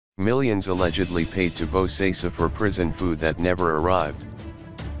Millions allegedly paid to Bosasa for prison food that never arrived.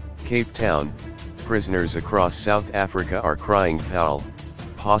 Cape Town, prisoners across South Africa are crying foul,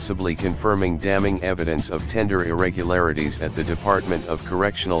 possibly confirming damning evidence of tender irregularities at the Department of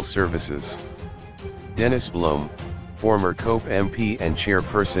Correctional Services. Dennis Bloem, former COPE MP and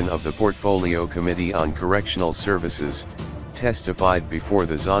chairperson of the Portfolio Committee on Correctional Services, testified before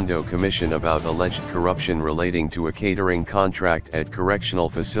the Zondo Commission about alleged corruption relating to a catering contract at correctional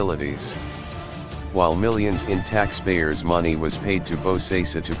facilities. While millions in taxpayers' money was paid to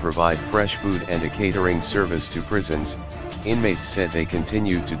Bosasa to provide fresh food and a catering service to prisons, inmates said they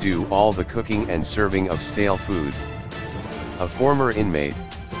continued to do all the cooking and serving of stale food. A former inmate,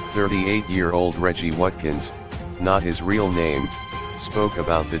 38-year-old Reggie Watkins, not his real name, spoke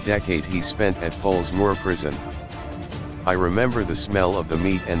about the decade he spent at Pollsmoor Prison. "I remember the smell of the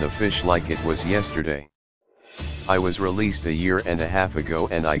meat and the fish like it was yesterday. I was released a year and a half ago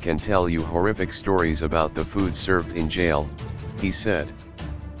and I can tell you horrific stories about the food served in jail," he said.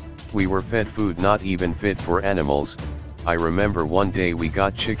 "We were fed food not even fit for animals. I remember one day we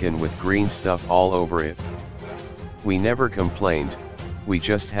got chicken with green stuff all over it. We never complained, we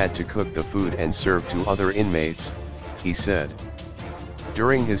just had to cook the food and serve to other inmates," he said.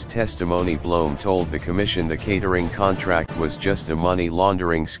 During his testimony, Bloem told the commission the catering contract was just a money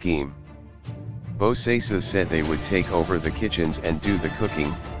laundering scheme. Bosasa said they would take over the kitchens and do the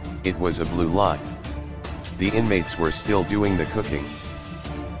cooking. It was a blue lie. The inmates were still doing the cooking.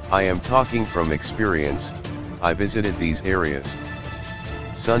 "I am talking from experience, I visited these areas.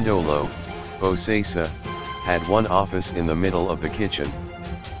 Zondo, Bosasa, had one office in the middle of the kitchen.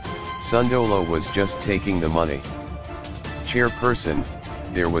 Zondo was just taking the money. Chairperson,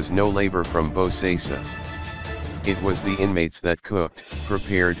 there was no labor from Bosasa. It was the inmates that cooked,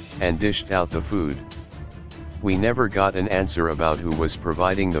 prepared, and dished out the food. We never got an answer about who was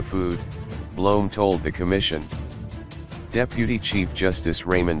providing the food," Bloem told the commission. Deputy Chief Justice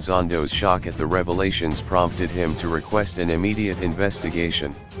Raymond Zondo's shock at the revelations prompted him to request an immediate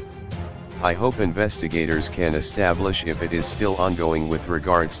investigation. "I hope investigators can establish if it is still ongoing with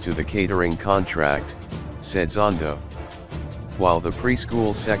regards to the catering contract," said Zondo. "While the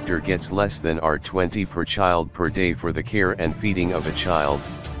preschool sector gets less than R20 per child per day for the care and feeding of a child,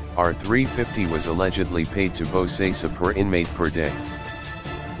 R350 was allegedly paid to Bosasa per inmate per day."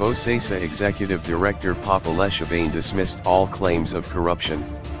 Bosasa Executive Director Pollsmoor dismissed all claims of corruption.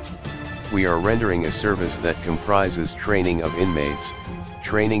 "We are rendering a service that comprises training of inmates,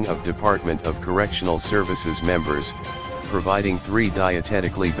 training of Department of Correctional Services members, providing 3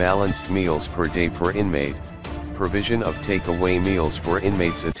 dietetically balanced meals per day per inmate, provision of takeaway meals for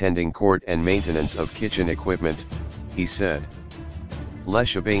inmates attending court and maintenance of kitchen equipment," he said.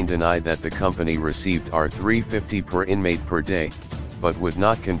 Pollsmoor denied that the company received R350 per inmate per day, but would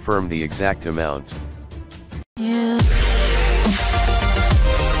not confirm the exact amount.